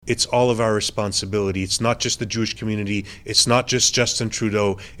it's all of our responsibility. It's not just the Jewish community. It's not just Justin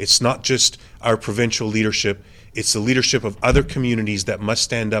Trudeau. It's not just our provincial leadership. It's the leadership of other communities that must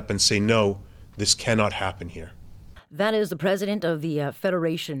stand up and say, no, this cannot happen here. That is the president of the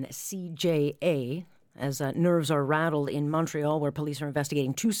Federation CJA, as nerves are rattled in Montreal, where police are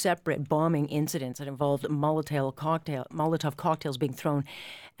investigating two separate bombing incidents that involved Molotov cocktails being thrown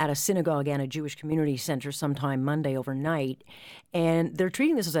at a synagogue and a Jewish community center sometime Monday overnight. And they're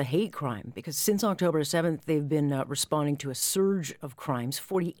treating this as a hate crime because since October 7th, they've been responding to a surge of crimes,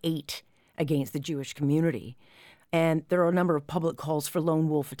 48 against the Jewish community. And there are a number of public calls for lone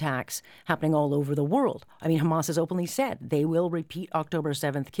wolf attacks happening all over the world. I mean, Hamas has openly said they will repeat October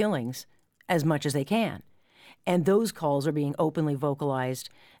 7th killings as much as they can. And those calls are being openly vocalized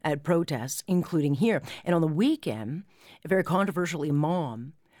at protests, including here. And on the weekend, a very controversial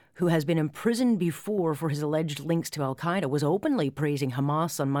imam who has been imprisoned before for his alleged links to al-Qaeda was openly praising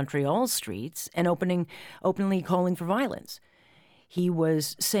Hamas on Montreal streets and openly calling for violence. He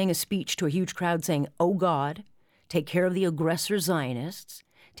was saying a speech to a huge crowd saying, "Oh God, take care of the aggressor Zionists,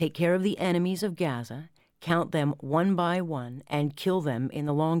 take care of the enemies of Gaza, count them one by one, and kill them in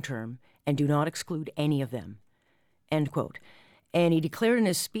the long term, and do not exclude any of them," end quote. And he declared in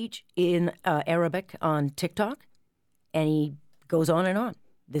his speech in Arabic on TikTok, and he goes on and on.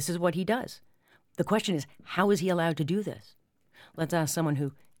 This is what he does. The question is, how is he allowed to do this? Let's ask someone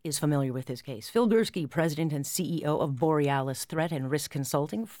who is familiar with his case. Phil Gursky, president and CEO of Borealis Threat and Risk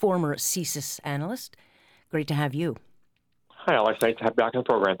Consulting, former CSIS analyst. Great to have you. Hi, Alex. Nice to have you back on the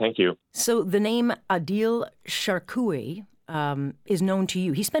program. Thank you. So the name Adil Sharkoui is known to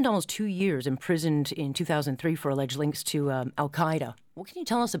you. He spent almost 2 years imprisoned in 2003 for alleged links to al-Qaeda. What can you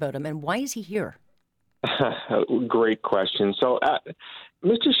tell us about him, and why is he here? Great question. So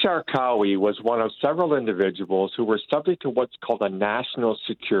Mr. Sharkoui was one of several individuals who were subject to what's called a national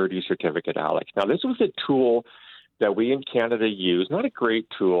security certificate, Alex. Now, this was a tool that we in Canada use, not a great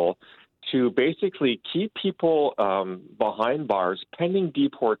tool, to basically keep people behind bars pending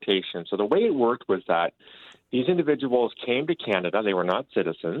deportation. So the way it worked was that these individuals came to Canada. They were not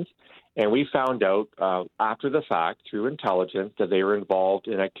citizens. And we found out after the fact through intelligence that they were involved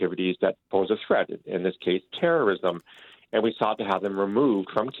in activities that pose a threat, in this case, terrorism. And we sought to have them removed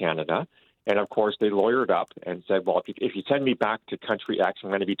from Canada. And, of course, they lawyered up and said, well, if you send me back to country X, I'm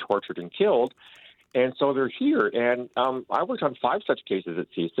going to be tortured and killed. And so they're here. And I worked on 5 such cases at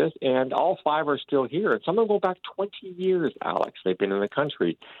CSIS, and all 5 are still here. And some of them go back 20 years, Alex. They've been in the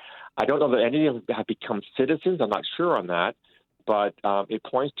country. I don't know that any of them have become citizens. I'm not sure on that. But it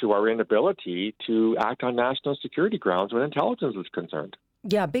points to our inability to act on national security grounds when intelligence is concerned.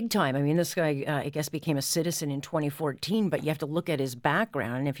 Yeah, big time. I mean, this guy, I guess, became a citizen in 2014, but you have to look at his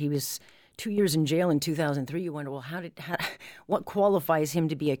background. And if he was 2 years in jail in 2003, you wonder, well, what qualifies him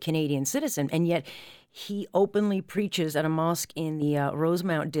to be a Canadian citizen? And yet he openly preaches at a mosque in the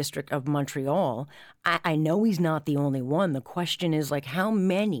Rosemount district of Montreal. I know he's not the only one. The question is, like, how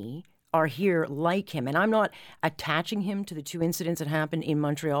many are here like him? And I'm not attaching him to the 2 incidents that happened in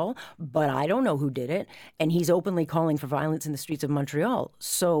Montreal, but I don't know who did it. And he's openly calling for violence in the streets of Montreal.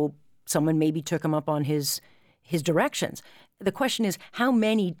 So someone maybe took him up on his directions. The question is, how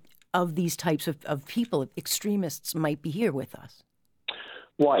many of these types of people, extremists, might be here with us?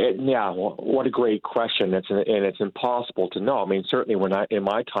 Well, what a great question. It's impossible to know. I mean, certainly in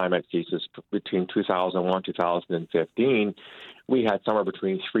my time at CSIS between 2001 and 2015, we had somewhere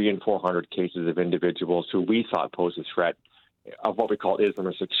between 300 and 400 cases of individuals who we thought posed a threat of what we call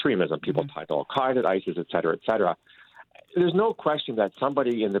Islamist extremism, people tied to al-Qaeda, ISIS, et cetera, et cetera. There's no question that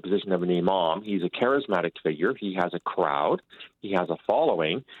somebody in the position of an imam, he's a charismatic figure, he has a crowd, he has a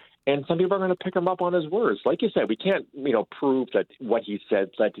following, and some people are going to pick him up on his words. Like you said, we can't, prove that what he said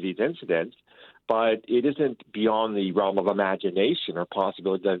led to these incidents, but it isn't beyond the realm of imagination or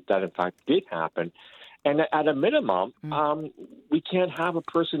possibility that in fact did happen. And at a minimum, we can't have a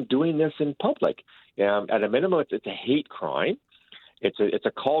person doing this in public. At a minimum, it's a hate crime. It's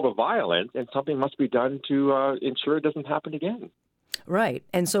a call to violence, and something must be done to ensure it doesn't happen again. Right.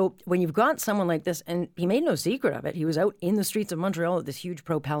 And so when you've got someone like this, and he made no secret of it, he was out in the streets of Montreal at this huge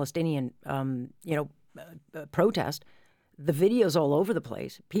pro-Palestinian, protest. The video's all over the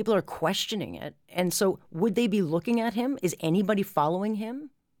place. People are questioning it. And so would they be looking at him? Is anybody following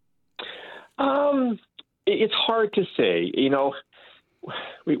him? It's hard to say.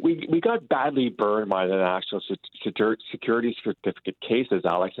 We got badly burned by the national security certificate cases,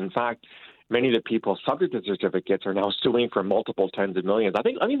 Alex. In fact, many of the people subject to certificates are now suing for multiple tens of millions. I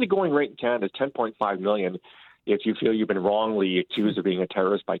think the going rate in Canada is $10.5 million. if you feel you've been wrongly accused of being a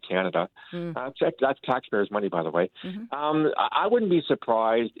terrorist by Canada. That's taxpayers' money, by the way. I wouldn't be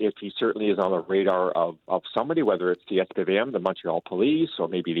surprised if he certainly is on the radar of somebody, whether it's the SPVM, the Montreal Police, or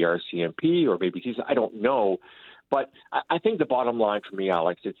maybe the RCMP, or maybe I don't know. But I think the bottom line for me,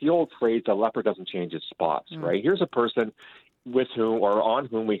 Alex, it's the old phrase, the leopard doesn't change its spots, right? Here's a person with whom or on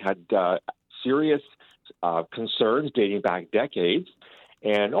whom we had serious concerns dating back decades.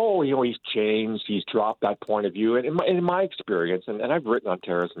 And, he's changed, he's dropped that point of view. And in my experience, and I've written on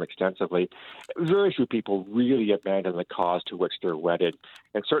terrorism extensively, very few people really abandon the cause to which they're wedded.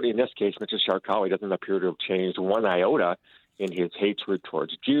 And certainly in this case, Mr. Sharkawi doesn't appear to have changed one iota in his hatred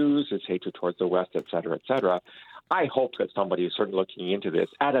towards Jews, his hatred towards the West, et cetera, et cetera. I hope that somebody is certainly looking into this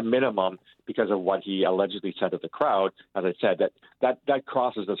at a minimum because of what he allegedly said to the crowd. As I said, that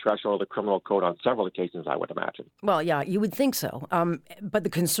crosses the threshold of the criminal code on several occasions, I would imagine. Well, yeah, you would think so. But the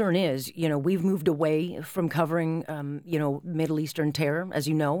concern is, we've moved away from covering, Middle Eastern terror, as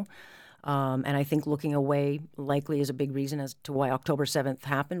you know. And I think looking away likely is a big reason as to why October 7th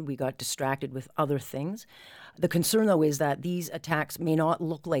happened. We got distracted with other things. The concern, though, is that these attacks may not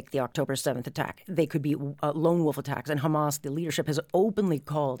look like the October 7th attack. They could be lone wolf attacks. And Hamas, the leadership, has openly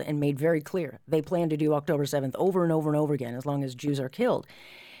called and made very clear they plan to do October 7th over and over and over again as long as Jews are killed.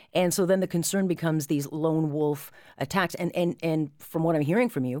 And so then the concern becomes these lone wolf attacks. And from what I'm hearing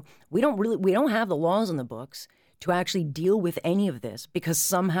from you, we don't have the laws in the books to actually deal with any of this because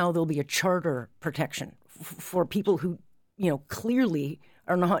somehow there'll be a charter protection for people who, clearly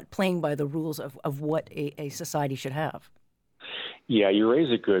are not playing by the rules of what a society should have. Yeah, you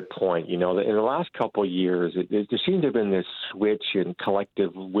raise a good point. In the last couple of years, there seemed to have been this switch in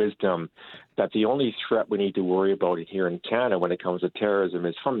collective wisdom that the only threat we need to worry about here in Canada when it comes to terrorism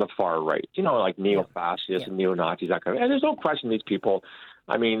is from the far right, like neo-fascists and neo-Nazis, that kind of. And there's no question these people,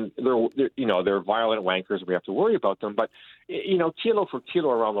 I mean, they're violent wankers and we have to worry about them. But, kilo for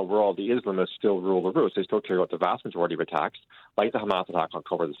kilo around the world, the Islamists still rule the roost. They still carry out the vast majority of attacks, like the Hamas attack on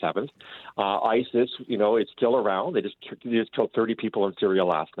October the 7th. ISIS, it's still around. They just killed 30 people in Syria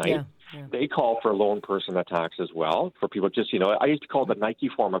last night. Yeah. Yeah. They call for lone person attacks as well for people just, I used to call it the Nike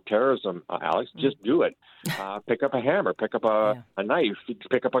form of terrorism, Alex. Just do it. Pick up a hammer, pick up a knife,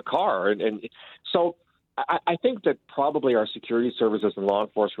 pick up a car. And so I think that probably our security services and law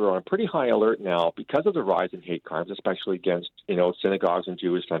enforcement are on pretty high alert now because of the rise in hate crimes, especially against, synagogues and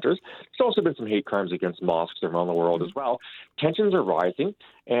Jewish centers. There's also been some hate crimes against mosques around the world as well. Tensions are rising,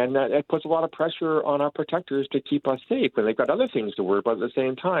 and it puts a lot of pressure on our protectors to keep us safe when they've got other things to worry about at the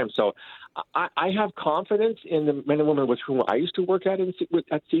same time. So I have confidence in the men and women with whom I used to work at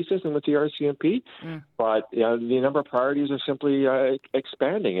CSIS and with the RCMP, but the number of priorities are simply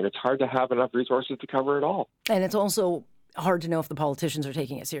expanding, and it's hard to have enough resources to cover it all. And it's also hard to know if the politicians are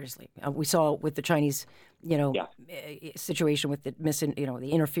taking it seriously. We saw with the Chinese, situation with the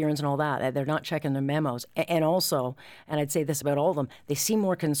the interference and all that. They're not checking their memos. And also, and I'd say this about all of them, they seem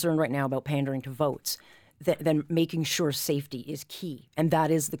more concerned right now about pandering to votes than making sure safety is key. And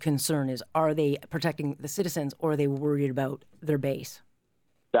that is the concern: is are they protecting the citizens or are they worried about their base?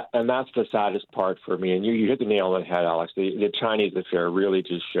 And that's the saddest part for me. And you hit the nail on the head, Alex. The Chinese affair really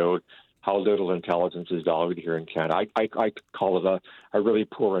just showed how little intelligence is valued here in Canada. I call it a really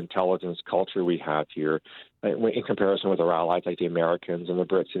poor intelligence culture we have here in comparison with our allies like the Americans and the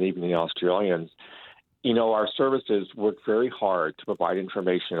Brits and even the Australians. Our services work very hard to provide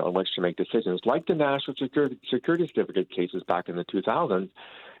information on which to make decisions, like the National Security Certificate cases back in the 2000s.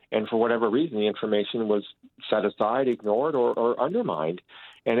 And for whatever reason, the information was set aside, ignored, or undermined.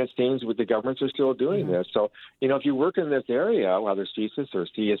 And it seems the governments are still doing this. So, if you work in this area, whether CSIS or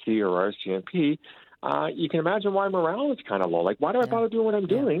CSE or RCMP, you can imagine why morale is kind of low. Like, why do I bother doing what I'm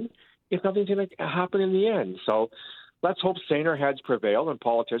doing if nothing's going to happen in the end? So let's hope saner heads prevail and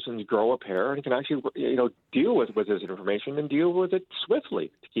politicians grow a pair and can actually, deal with this information and deal with it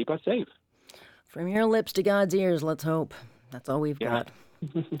swiftly to keep us safe. From your lips to God's ears, let's hope. That's all we've got.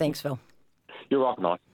 Thanks, Phil. You're welcome, Alex.